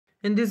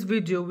In this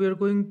video, we are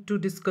going to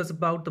discuss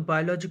about the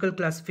biological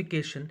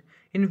classification,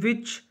 in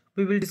which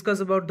we will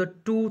discuss about the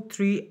 2,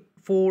 3,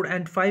 4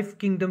 and 5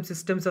 kingdom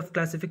systems of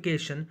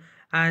classification,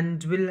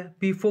 and will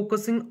be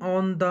focusing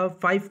on the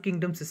 5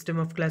 kingdom system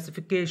of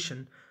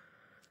classification.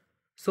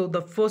 So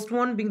the first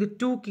one being the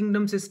 2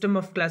 kingdom system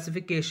of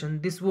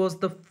classification. This was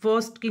the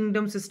first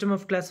kingdom system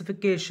of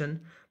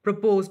classification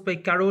proposed by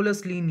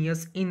Carolus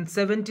Linnaeus in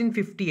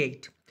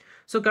 1758.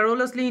 So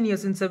Carolus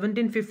Linnaeus in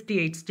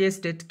 1758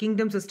 suggested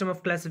kingdom system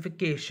of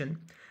classification,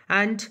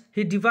 and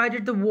he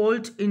divided the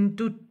world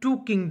into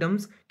 2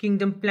 kingdoms,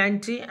 kingdom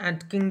Plantae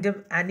and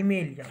kingdom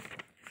Animalia.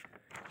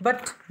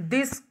 But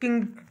this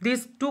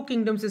 2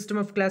 kingdom system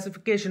of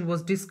classification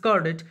was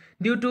discarded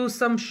due to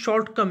some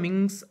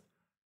shortcomings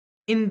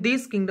in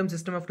this kingdom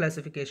system of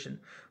classification.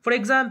 For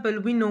example,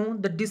 we know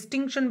the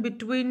distinction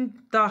between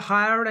the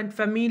higher and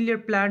familiar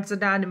plants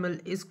and animal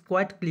is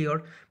quite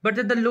clear, but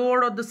at the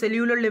lower or the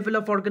cellular level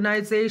of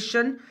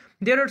organization,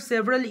 there are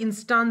several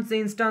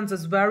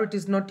instances where it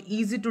is not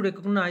easy to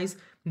recognize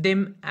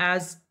them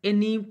as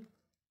any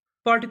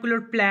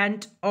particular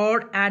plant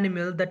or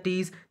animal, that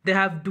is, they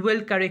have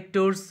dual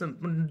characters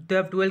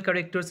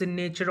in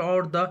nature,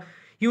 or the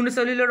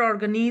unicellular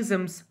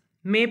organisms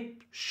may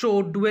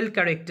show dual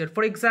character.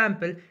 For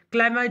example,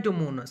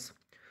 Chlamydomonas.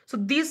 So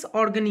this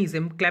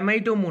organism,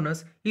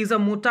 Chlamydomonas, is a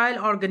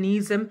motile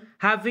organism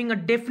having a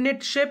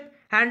definite shape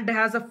and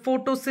has a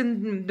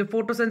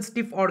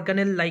photosensitive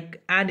organelle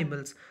like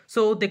animals.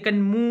 So they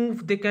can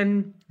move, they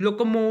can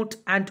locomote,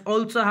 and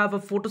also have a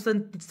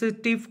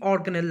photosensitive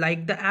organelle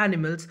like the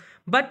animals.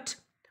 But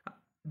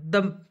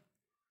the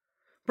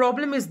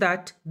problem is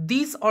that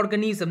this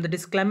organism, that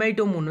is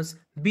Chlamydomonas,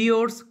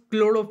 bears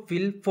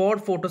chlorophyll for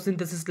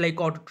photosynthesis like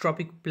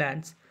autotrophic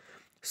plants.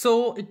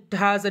 So it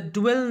has a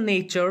dual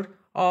nature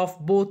of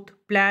both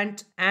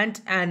plant and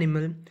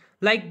animal.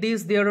 Like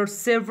this, there are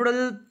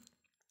several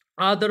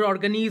other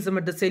organisms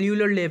at the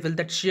cellular level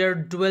that share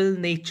dual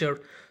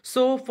nature.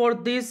 So for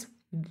this,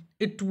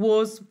 it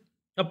was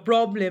a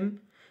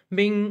problem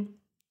being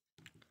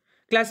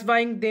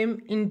classifying them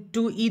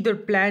into either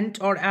plant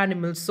or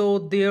animal. So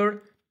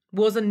there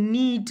was a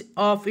need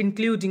of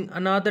including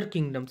another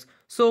kingdoms.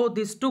 So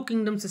this 2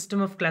 kingdom system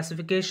of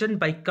classification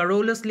by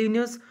Carolus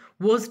Linnaeus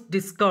was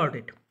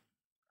discarded.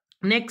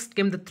 Next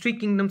came the 3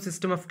 kingdom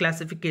system of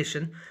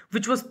classification,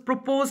 which was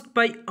proposed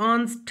by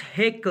Ernst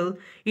Haeckel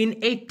in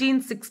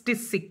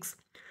 1866.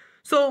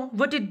 So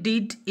what it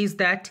did is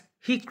that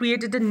he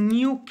created a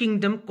new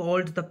kingdom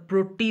called the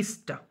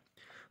Protista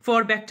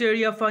for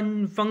bacteria,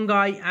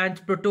 fungi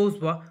and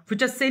protozoa,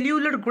 which are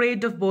cellular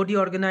grade of body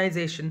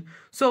organization.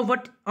 So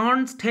what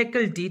Ernst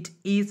Haeckel did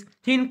is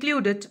he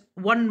included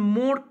one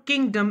more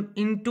kingdom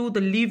into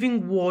the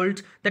living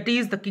world, that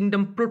is the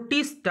kingdom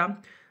Protista,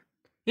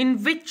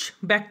 in which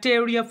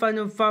bacteria,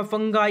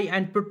 fungi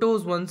and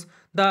protozoans,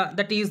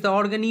 that is the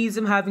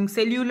organism having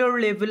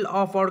cellular level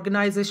of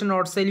organization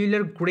or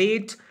cellular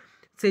grade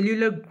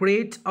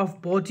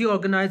of body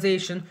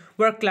organization,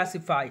 were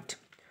classified.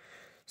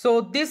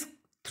 So this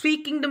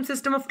 3 kingdom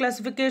system of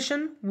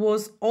classification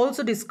was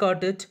also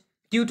discarded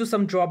due to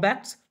some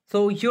drawbacks.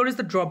 So here is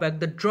the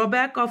drawback. The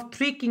drawback of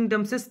 3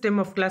 kingdom system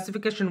of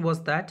classification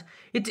was that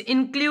it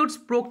includes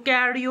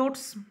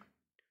prokaryotes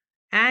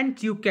and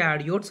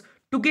eukaryotes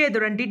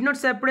together and did not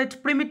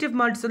separate primitive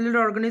multicellular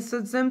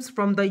organisms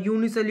from the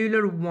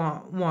unicellular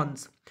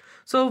ones.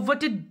 So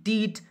what it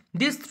did,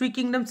 this 3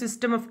 kingdom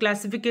system of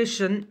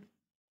classification,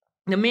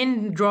 the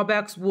main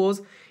drawbacks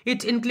was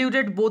it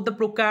included both the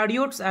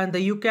prokaryotes and the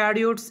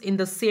eukaryotes in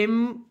the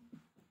same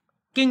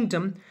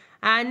kingdom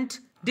and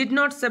did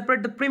not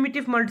separate the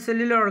primitive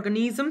multicellular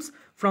organisms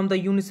from the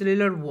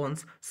unicellular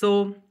ones.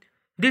 So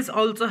this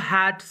also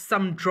had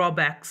some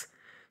drawbacks.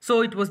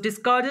 So it was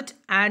discarded,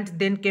 and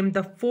then came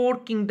the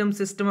 4 kingdom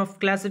system of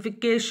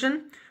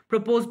classification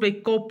proposed by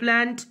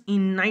Copeland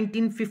in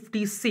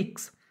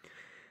 1956.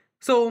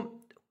 So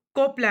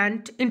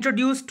Copeland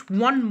introduced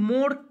one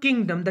more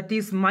kingdom, that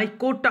is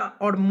Mycota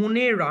or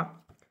Monera,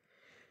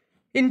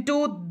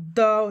 into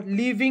the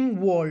living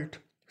world.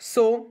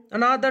 So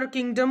another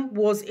kingdom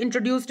was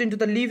introduced into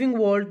the living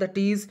world, that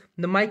is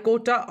the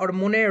Mycota or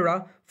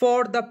Monera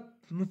for the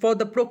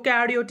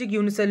prokaryotic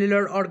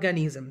unicellular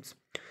organisms.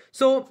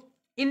 So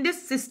in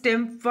this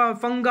system,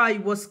 fungi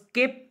was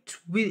kept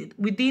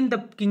within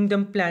the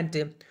kingdom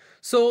Plantae.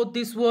 So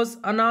this was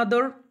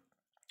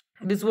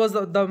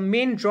the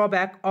main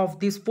drawback of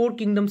this 4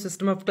 kingdom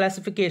system of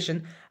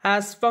classification,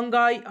 as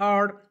fungi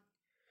are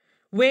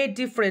way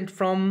different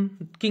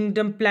from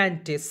kingdom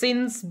Plantae,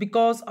 since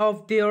because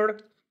of their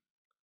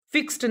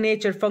fixed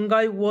nature,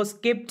 fungi was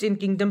kept in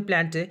kingdom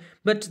Plantae,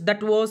 but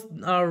that was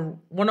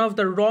one of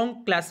the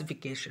wrong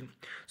classification.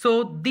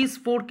 So this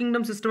 4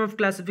 kingdom system of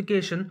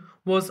classification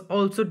was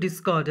also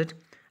discarded,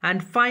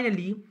 and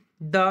finally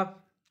the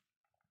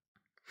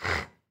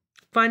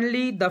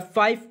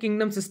 5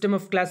 kingdom system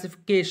of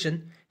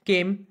classification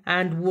came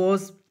and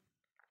was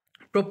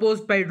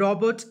proposed by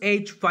Robert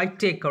H.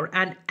 Whittaker,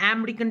 an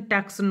American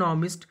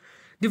taxonomist,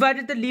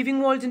 divided the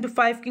living world into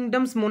 5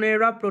 kingdoms: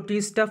 Monera,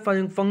 Protista,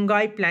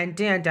 fungi,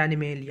 Plantae, and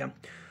Animalia.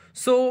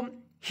 So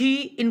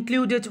he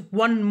included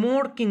one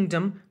more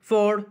kingdom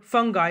for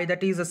fungi,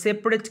 that is a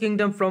separate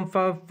kingdom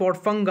for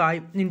fungi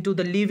into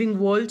the living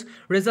world,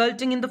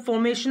 resulting in the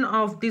formation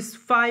of this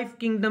 5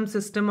 kingdom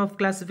system of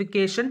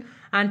classification.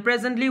 And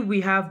presently we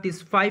have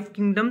this 5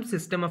 kingdom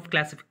system of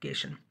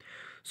classification.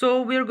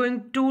 So we are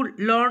going to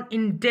learn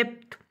in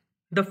depth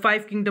the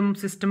 5 kingdom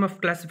system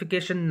of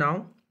classification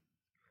now.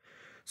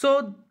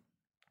 So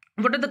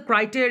what are the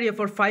criteria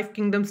for 5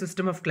 kingdom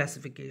system of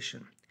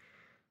classification?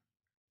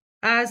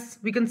 As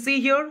we can see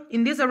here,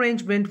 in this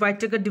arrangement,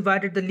 Whittaker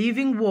divided the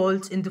living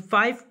worlds into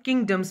 5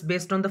 kingdoms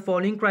based on the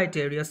following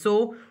criteria.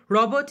 So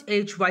Robert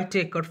H.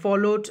 Whittaker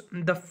followed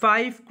the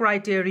 5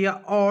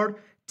 criteria, or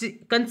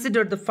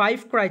considered the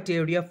 5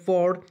 criteria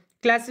for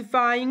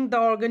classifying the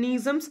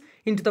organisms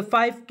into the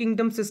 5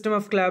 kingdom system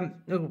of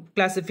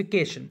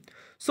classification.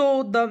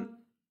 So the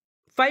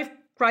 5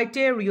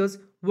 criteria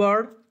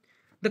were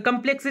the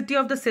complexity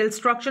of the cell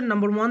structure.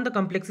 Number 1, the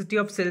complexity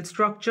of cell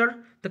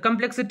structure. The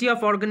complexity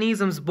of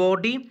organism's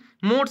body.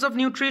 Modes of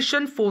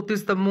nutrition. 4th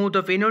is the mode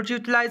of energy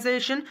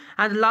utilization.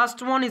 And the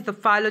last one is the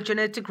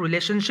phylogenetic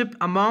relationship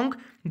among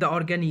the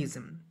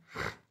organism.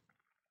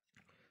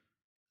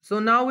 So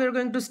now we are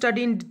going to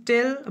study in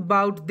detail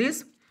about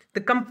this. The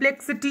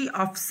complexity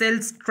of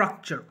cell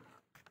structure.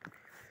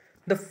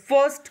 The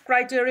first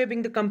criteria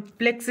being the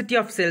complexity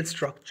of cell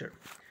structure.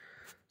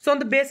 So on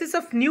the basis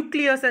of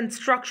nucleus and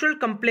structural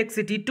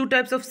complexity, 2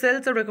 types of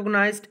cells are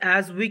recognized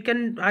as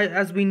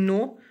we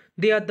know.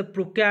 They are the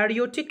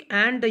prokaryotic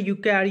and the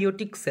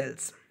eukaryotic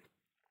cells.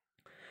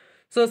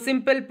 So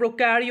simple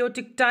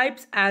prokaryotic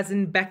types as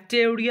in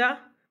bacteria,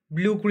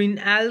 blue-green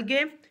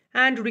algae,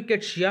 and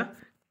rickettsia.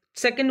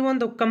 Second one,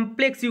 the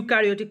complex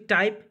eukaryotic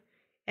type,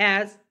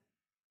 as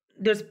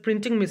there's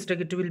printing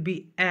mistake, it will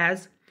be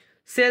as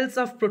cells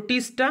of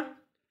protista,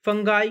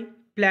 fungi,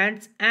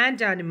 plants,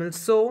 and animals.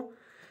 So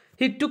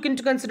he took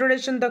into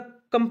consideration the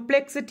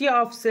complexity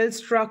of cell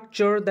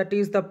structure, that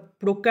is the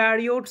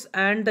prokaryotes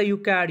and the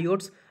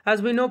eukaryotes.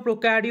 As we know,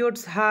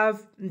 prokaryotes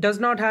does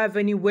not have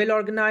any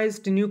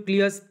well-organized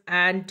nucleus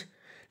and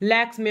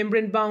lacks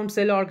membrane-bound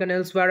cell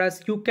organelles,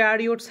 whereas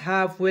eukaryotes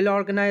have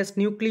well-organized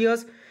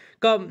nucleus,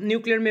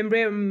 nuclear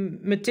membrane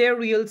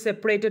material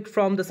separated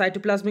from the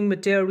cytoplasmic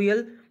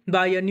material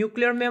by a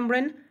nuclear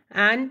membrane,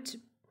 and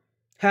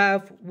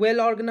have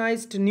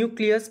well-organized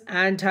nucleus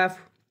and have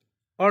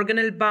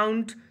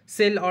organelle-bound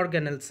cell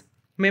organelles,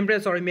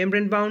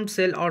 membrane-bound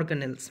cell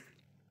organelles.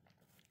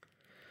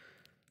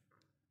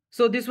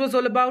 So this was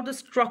all about the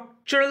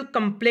structural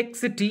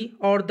complexity,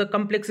 or the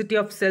complexity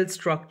of cell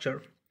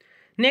structure.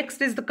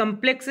 Next is the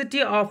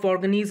complexity of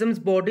organism's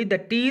body,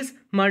 that is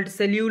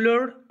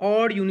multicellular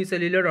or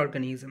unicellular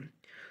organism.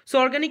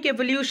 So organic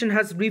evolution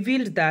has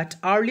revealed that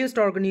earliest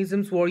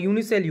organisms were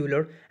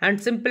unicellular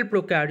and simple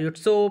prokaryotes.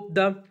 So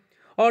the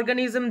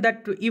organism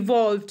that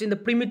evolved in the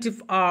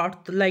primitive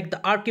earth, like the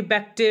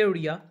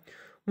archaebacteria,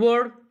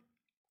 were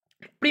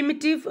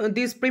primitive.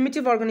 These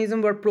primitive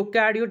organisms were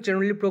prokaryotes,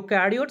 generally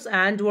prokaryotes,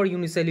 and were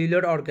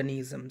unicellular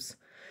organisms.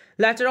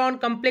 Later on,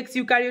 complex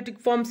eukaryotic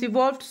forms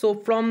evolved. So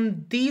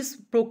from these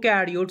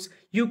prokaryotes,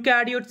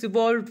 eukaryotes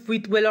evolved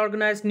with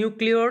well-organized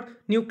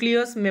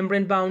nucleus,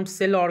 membrane-bound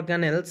cell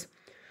organelles.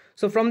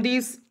 So from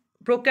these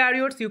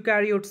prokaryotes,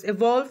 eukaryotes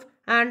evolved,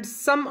 and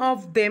some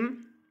of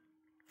them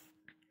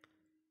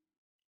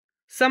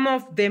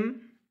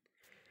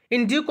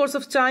in due course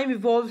of time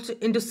evolved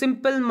into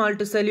simple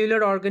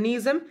multicellular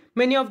organism.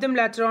 Many of them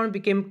later on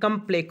became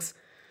complex.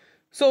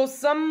 So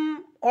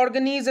some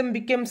organism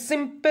became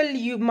simple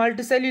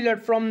multicellular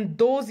from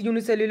those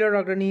unicellular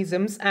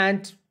organisms,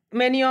 and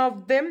many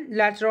of them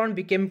later on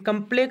became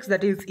complex,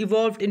 that is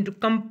evolved into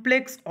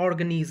complex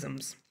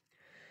organisms.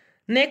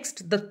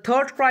 Next, the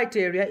third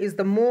criteria is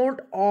the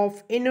mode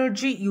of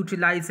energy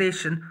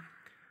utilization.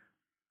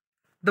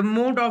 The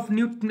mode of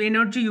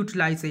energy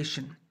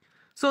utilization.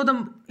 So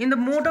in the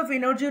mode of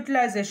energy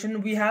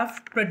utilization, we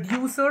have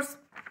producers,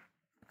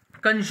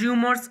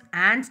 consumers,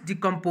 and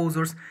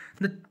decomposers.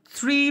 The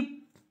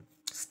 3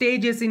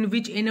 stages in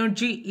which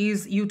energy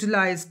is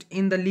utilized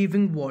in the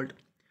living world.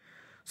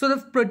 So the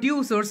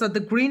producers are the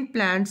green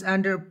plants,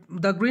 and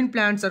the green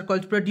plants are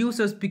called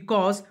producers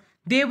because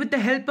they, with the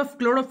help of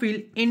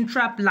chlorophyll,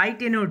 entrap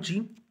light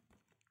energy.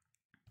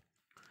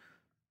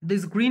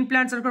 These green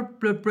plants are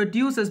called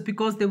producers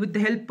because they, with the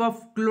help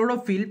of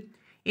chlorophyll,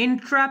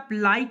 entrap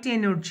light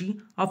energy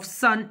of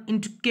sun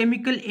into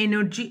chemical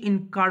energy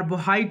in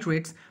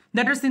carbohydrates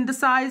that are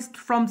synthesized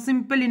from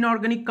simple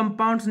inorganic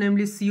compounds,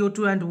 namely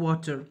CO2 and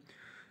water.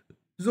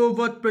 So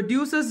what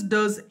producers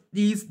does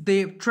is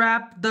they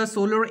trap the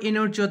solar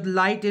energy or the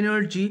light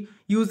energy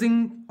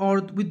using or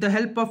with the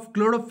help of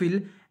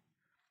chlorophyll,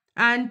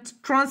 and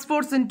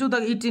transfers into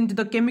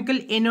the chemical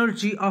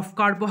energy of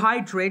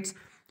carbohydrates,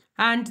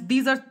 and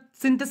these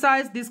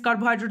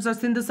carbohydrates are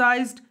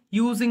synthesized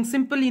using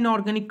simple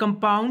inorganic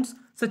compounds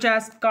such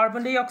as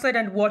carbon dioxide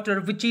and water,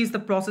 which is the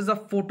process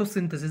of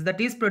photosynthesis. That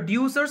is,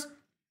 producers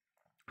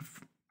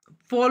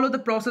follow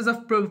the process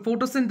of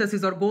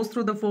photosynthesis, or goes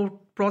through the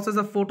process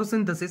of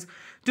photosynthesis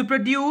to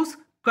produce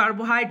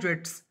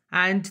carbohydrates,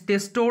 and they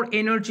store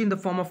energy in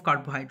the form of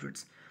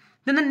carbohydrates.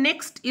 Then the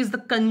next is the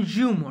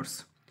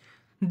consumers.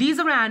 These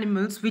are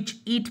animals which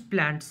eat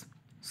plants.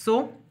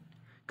 So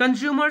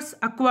consumers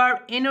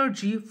acquire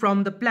energy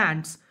from the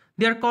plants.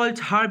 They are called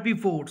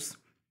herbivores.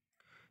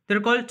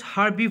 They're called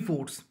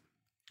herbivores.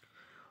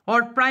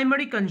 Or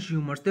primary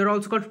consumers. They're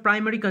also called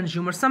primary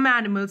consumers. Some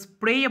animals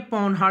prey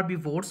upon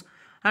herbivores,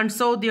 and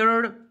so there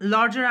are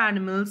larger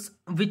animals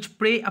which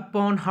prey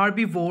upon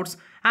herbivores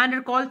and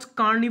are called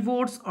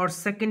carnivores or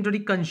secondary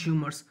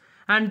consumers.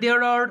 And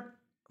there are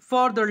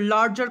further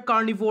larger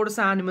carnivorous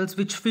animals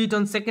which feed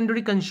on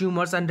secondary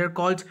consumers, and they're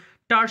called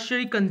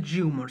tertiary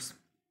consumers.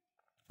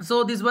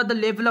 So these were the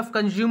level of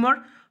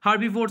consumer.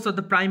 Herbivores are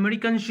the primary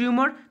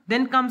consumer,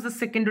 then comes the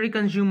secondary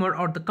consumer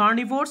or the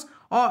carnivores,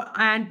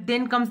 and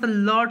then comes the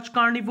large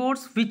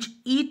carnivores which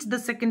eat the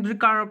secondary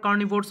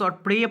carnivores or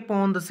prey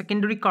upon the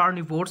secondary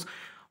carnivores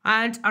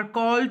and are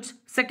called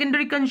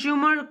secondary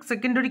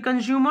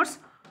consumers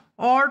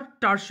or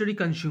tertiary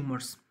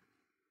consumers.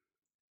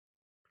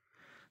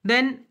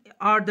 Then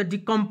are the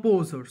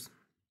decomposers.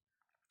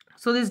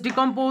 So these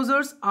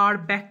decomposers are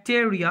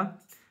bacteria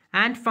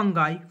and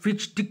fungi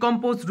which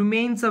decompose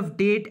remains of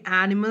dead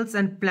animals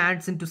and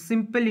plants into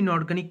simple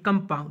inorganic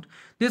compound.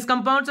 These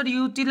compounds are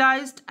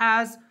utilized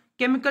as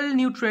chemical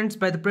nutrients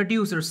by the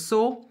producers.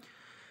 So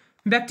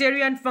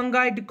bacteria and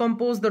fungi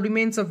decompose the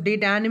remains of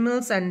dead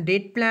animals and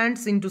dead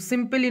plants into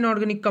simple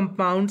inorganic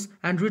compounds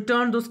and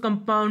return those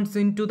compounds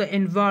into the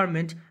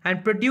environment,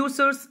 and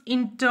producers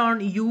in turn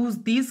use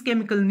these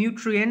chemical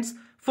nutrients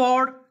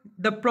for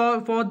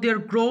their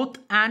growth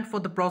and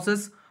for the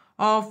process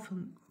of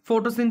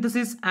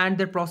photosynthesis and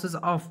their process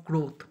of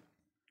growth.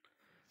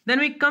 Then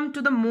we come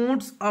to the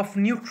modes of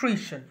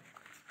nutrition.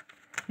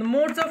 The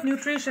modes of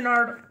nutrition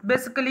are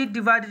basically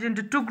divided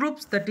into two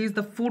groups, that is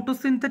the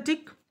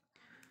autotrophic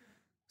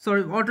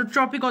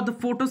or the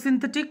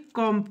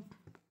photosynthetic,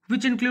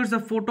 which includes the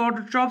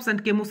photoautotrophs,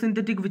 and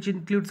chemosynthetic, which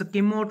includes the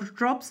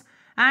chemoautotrophs,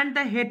 and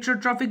the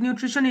heterotrophic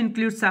nutrition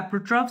includes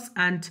saprotrophs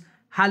and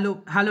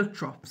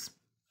halotrophs.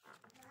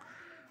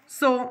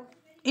 So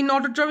in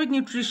autotrophic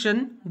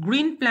nutrition,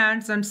 green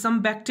plants and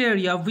some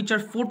bacteria, which are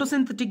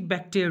photosynthetic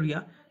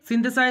bacteria,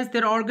 synthesize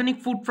their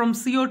organic food from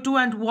CO2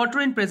 and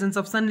water in presence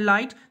of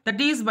sunlight, that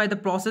is by the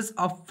process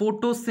of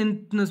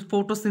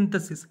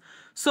photosynthesis.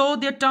 So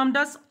they are termed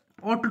as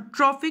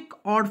autotrophic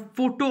or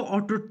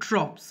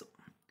photoautotrophs.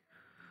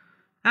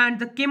 And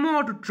the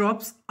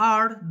chemoautotrophs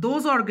are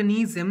those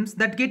organisms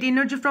that get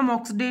energy from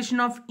oxidation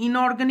of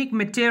inorganic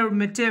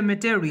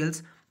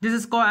materials.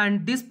 This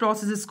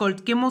process is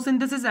called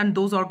chemosynthesis, and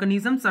those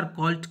organisms are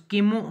called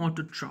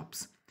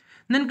chemoautotrophs.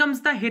 Then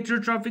comes the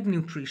heterotrophic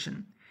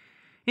nutrition.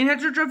 In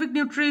heterotrophic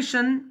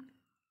nutrition,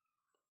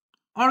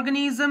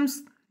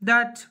 organisms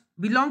that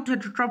belong to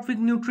heterotrophic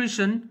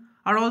nutrition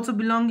are also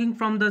belonging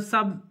from the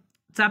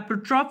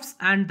saprotrophs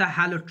and the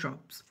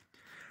halotrophs.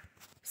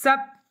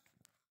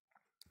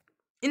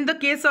 In the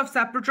case of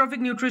saprotrophic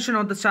nutrition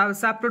or the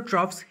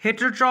saprotrophs,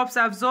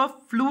 heterotrophs absorb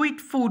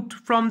fluid food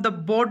from the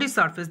body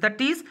surface.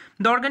 That is,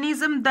 the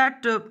organism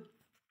that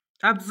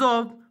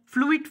absorb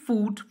fluid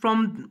food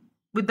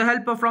with the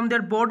help from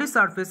their body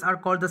surface are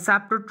called the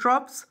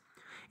saprotrophs.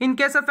 In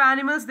case of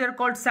animals, they are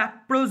called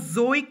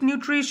saprozoic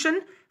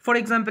nutrition, for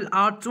example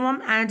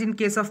earthworm, and in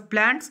case of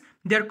plants,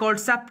 they are called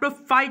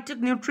saprophytic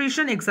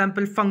nutrition,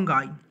 example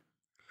fungi.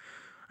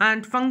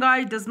 And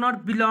fungi does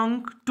not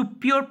belong to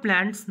pure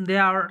plants, they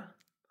are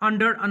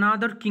under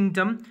another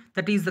kingdom,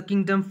 that is the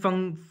kingdom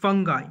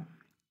fungi.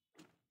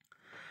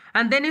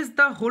 And then is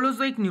the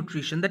holozoic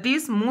nutrition, that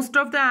is, most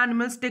of the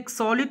animals take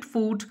solid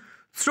food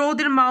through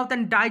their mouth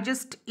and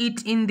digest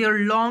it in their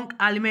long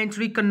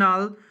alimentary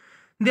canal.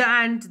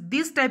 And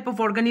this type of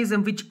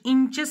organism which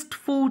ingest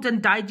food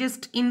and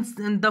digest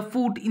the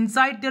food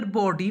inside their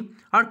body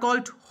are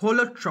called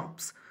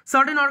holotrophs.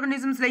 Certain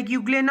organisms like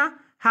Euglena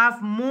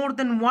have more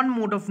than one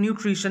mode of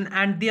nutrition,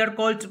 and they are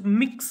called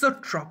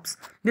mixotrophs.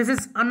 This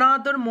is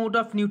another mode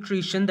of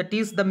nutrition, that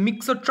is the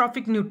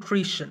mixotrophic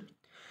nutrition.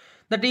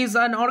 That is,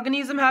 an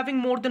organism having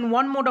more than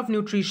one mode of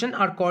nutrition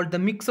are called the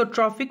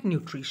mixotrophic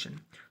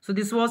nutrition. So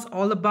this was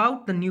all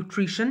about the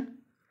nutrition,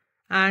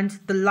 and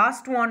the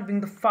last one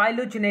being the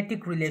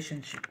phylogenetic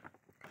relationship.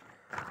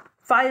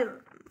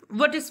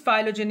 What is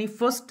phylogeny?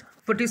 First,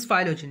 what is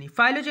phylogeny?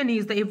 Phylogeny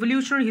is the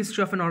evolutionary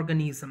history of an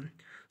organism.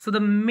 So the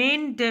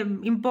main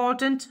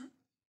important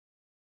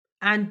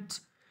and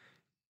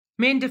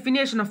main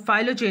definition of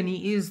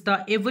phylogeny is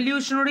the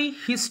evolutionary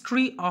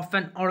history of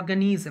an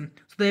organism.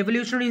 So the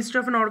evolutionary history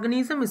of an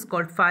organism is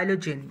called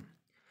phylogeny.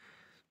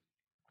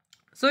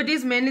 So it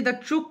is mainly the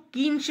true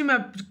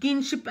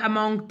kinship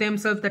among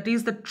themselves, that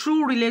is the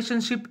true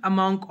relationship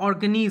among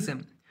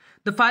organisms.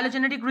 The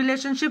phylogenetic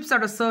relationships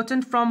are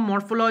ascertained from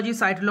morphology,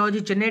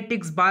 cytology,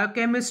 genetics,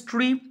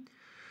 biochemistry,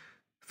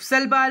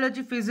 cell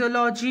biology,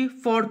 physiology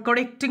for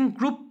correcting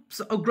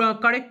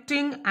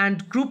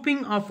and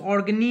grouping of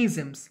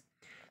organisms.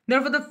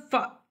 Therefore,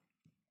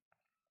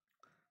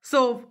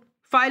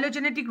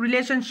 phylogenetic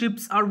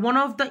relationships are one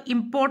of the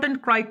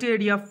important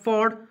criteria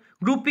for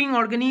grouping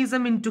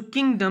organisms into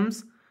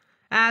kingdoms,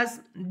 as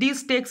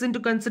this takes into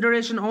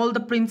consideration all the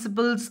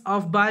principles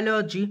of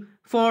biology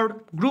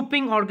for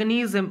grouping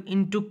organisms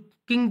into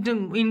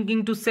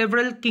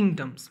several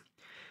kingdoms.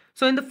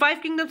 So in the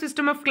five kingdom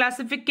system of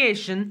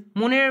classification,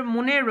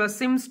 Monera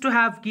seems to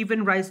have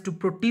given rise to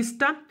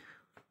Protista.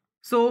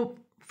 So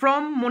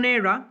from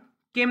Monera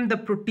came the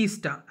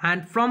Protista,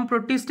 and from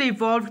Protista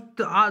evolved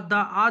the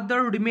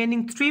other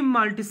remaining three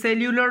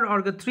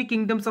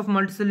kingdoms of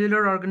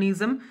multicellular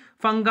organism: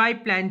 fungi,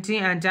 plantae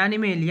and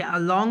animalia,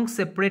 along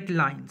separate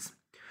lines.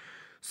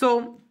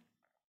 So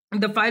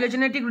the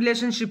phylogenetic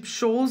relationship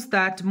shows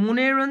that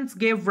Monerans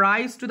gave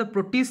rise to the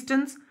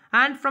Protistans,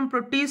 and from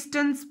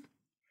Protistans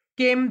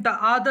came the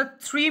other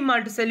three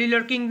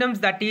multicellular kingdoms,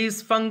 that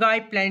is fungi,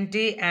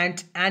 plantae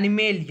and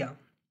animalia.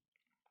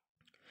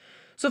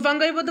 So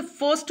fungi were the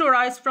first to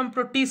arise from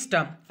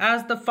Protista,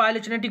 as the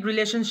phylogenetic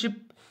relationship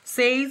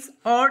says,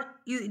 or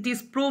it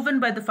is proven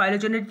by the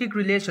phylogenetic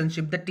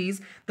relationship. That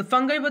is, the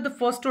fungi were the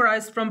first to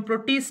arise from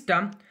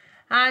Protista,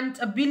 and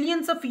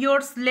billions of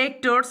years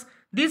later,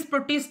 this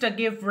Protista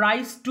gave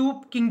rise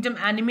to kingdom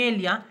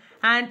Animalia,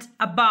 and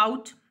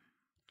about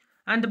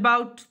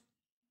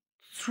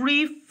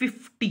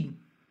 350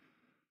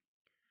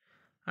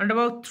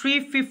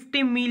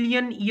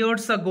 million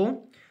years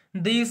ago,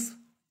 these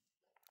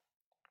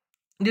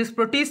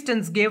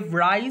Protistans gave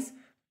rise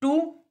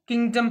to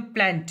kingdom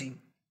Plantae.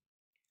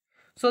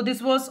 So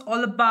this was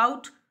all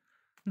about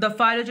the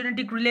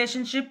phylogenetic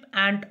relationship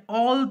and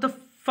all the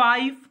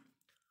five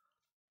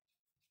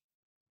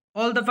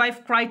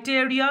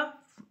criteria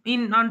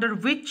under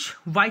which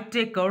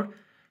Whitaker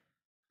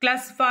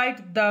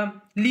classified the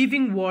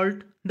living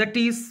world, that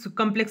is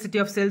complexity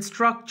of cell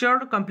structure,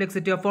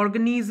 complexity of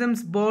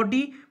organisms,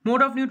 body,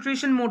 mode of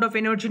nutrition, mode of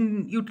energy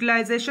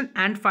utilization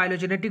and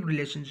phylogenetic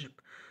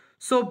relationship.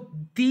 So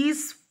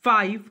these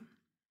five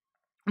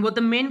were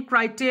the main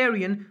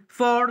criterion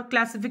for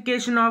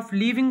classification of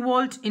living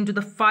world into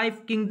the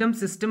five kingdom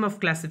system of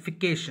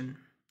classification.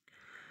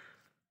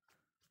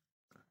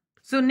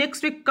 So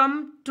next we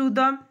come to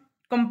the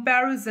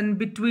comparison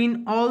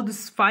between all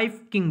these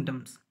five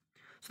kingdoms.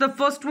 So the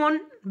first one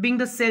being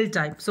the cell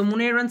type. So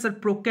Monerans are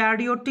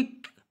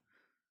prokaryotic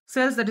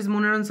cells, that is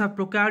Monerans have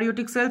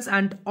prokaryotic cells,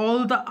 and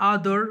all the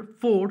other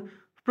four,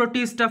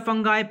 Protista,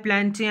 fungi,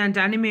 plantae and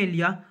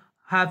animalia,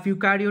 have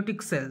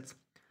eukaryotic cells.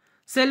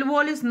 Cell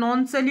wall is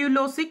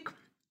non-cellulosic.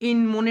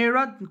 In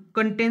Monera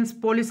contains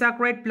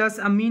polysaccharide plus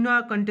amino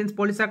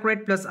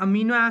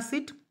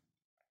acid.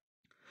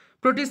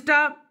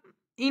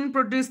 In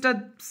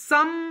Protista,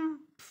 some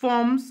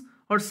forms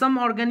or some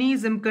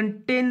organism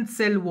contain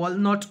cell wall.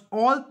 Not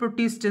all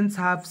Protistans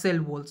have cell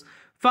walls.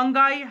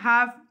 Fungi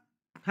have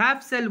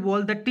cell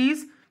wall, that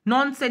is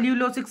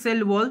non-cellulosic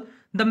cell wall.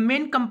 The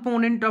main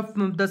component of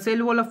the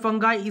cell wall of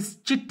fungi is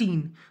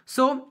chitin.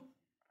 So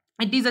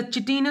it is a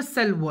chitinous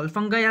cell wall.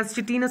 Fungi has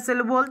chitinous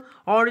cell wall,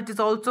 or it is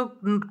also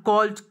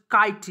called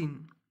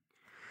chitin.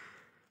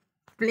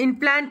 In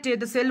Plantae,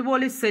 the cell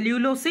wall is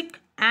cellulosic,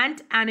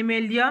 and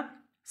Animalia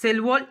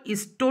cell wall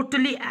is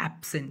totally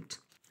absent.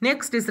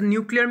 Next is the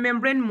nuclear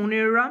membrane.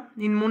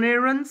 In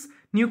Monerans,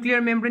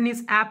 nuclear membrane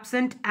is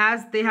absent,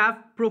 as they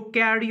have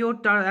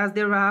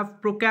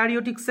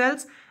prokaryotic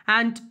cells,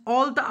 and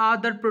all the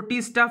other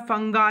Protista,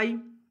 fungi,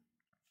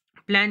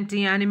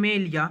 Plantae,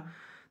 Animalia,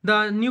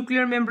 the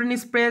nuclear membrane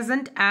is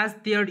present, as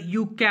they are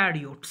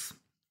eukaryotes.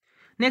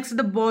 Next,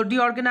 the body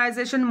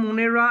organization.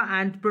 Monera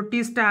and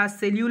Protista has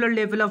cellular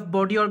level of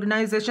body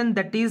organization,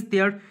 that is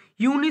their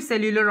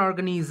unicellular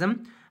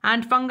organism,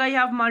 and fungi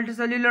have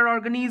multicellular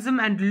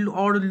organism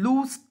or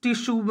loose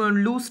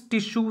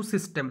tissue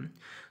system.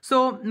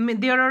 So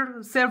there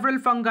are several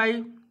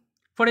fungi,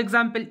 for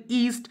example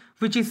yeast,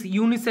 which is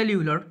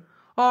unicellular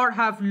or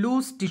have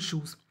loose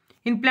tissues.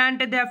 In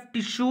Plantae they have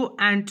tissue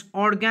and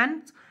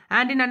organs,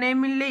 and in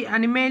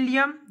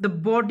Animalia the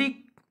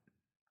body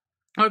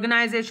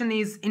organization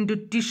is into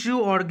tissue,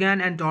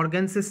 organ and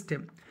organ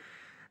system.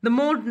 The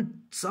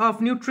modes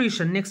of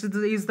nutrition. Next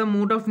is the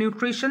mode of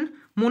nutrition.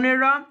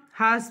 Monera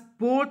has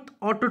both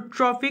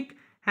autotrophic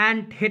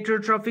and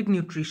heterotrophic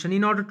nutrition.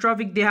 In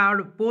autotrophic they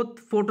are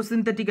both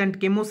photosynthetic and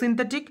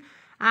chemosynthetic,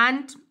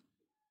 and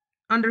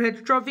under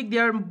heterotrophic they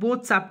are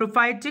both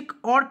saprophytic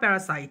or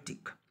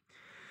parasitic.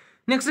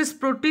 Next is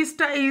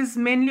Protista is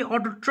mainly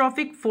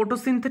autotrophic,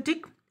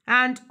 photosynthetic,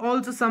 and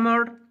also some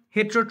are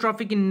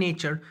heterotrophic in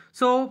nature.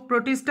 So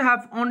Protista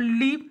have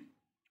only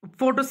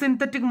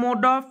photosynthetic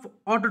mode of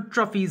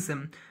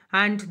autotrophism,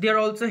 and they are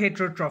also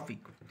heterotrophic.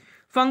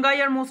 Fungi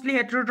are mostly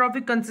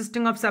heterotrophic,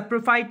 consisting of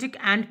saprophytic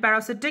and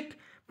parasitic.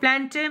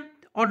 Plantae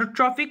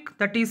autotrophic,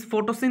 that is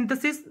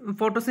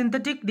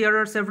photosynthetic. There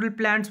are several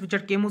plants which are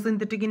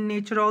chemosynthetic in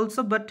nature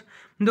also, but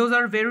those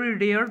are very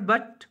rare.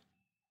 But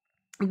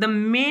the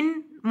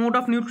main mode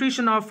of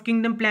nutrition of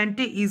kingdom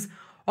Plantae is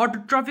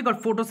autotrophic or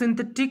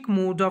photosynthetic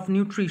mode of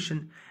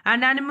nutrition,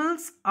 and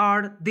animals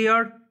are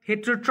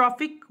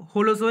heterotrophic,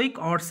 holozoic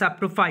or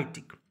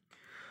saprophytic.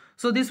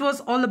 So this was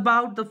all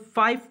about the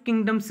 5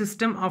 kingdom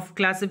system of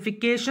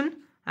classification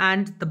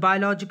and the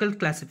biological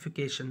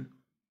classification.